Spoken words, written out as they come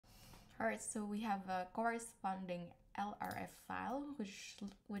Alright, so we have a corresponding LRF file,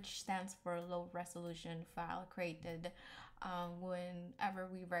 which stands for low resolution file, created whenever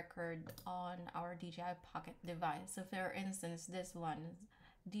we record on our DJI Pocket device. So for instance, this one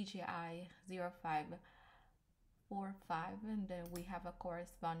is DJI 0545, and then we have a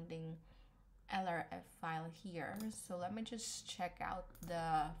corresponding LRF file here. So let me just check out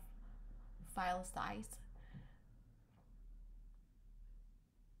the file size.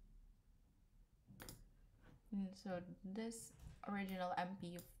 So this original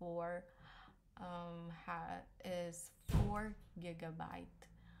MP4 is 4 GB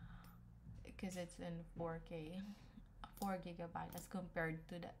because it's in 4K, 4 GB as compared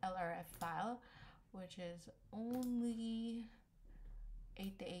to the LRF file, which is only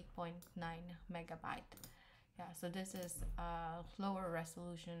 88.9 MB. Yeah, so this is a lower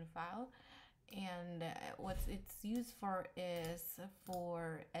resolution file, and what it's used for is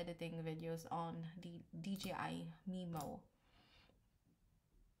for editing videos on the DJI Mimo.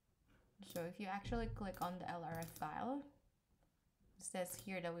 So if you actually click on the LRF file, it says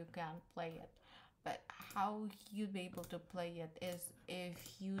here that we can't play it, but how you'd be able to play it is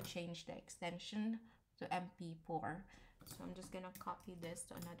if you change the extension to MP4. So I'm just gonna copy this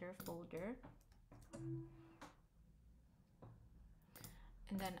to another folder,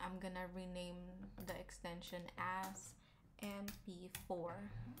 and then I'm gonna rename the extension as MP4.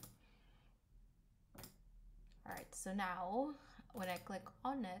 Alright, so now when I click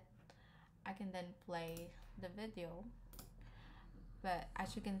on it, I can then play the video, but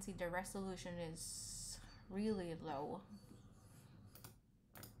as you can see, the resolution is really low.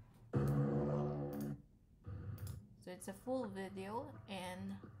 So it's a full video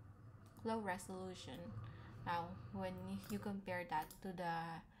and low resolution. Now when you compare that to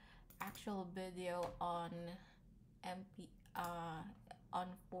the actual video on on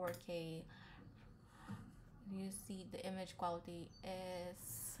 4K, you see the image quality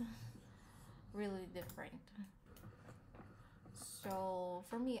is really different. So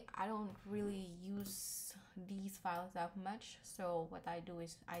for me, I don't really use these files that much, so what I do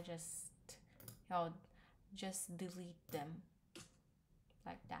is I just delete them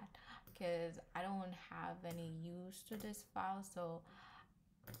like that, because I don't have any use to this file, so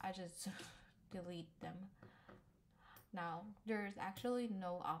I just delete them. Now there's actually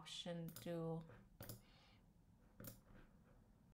no option to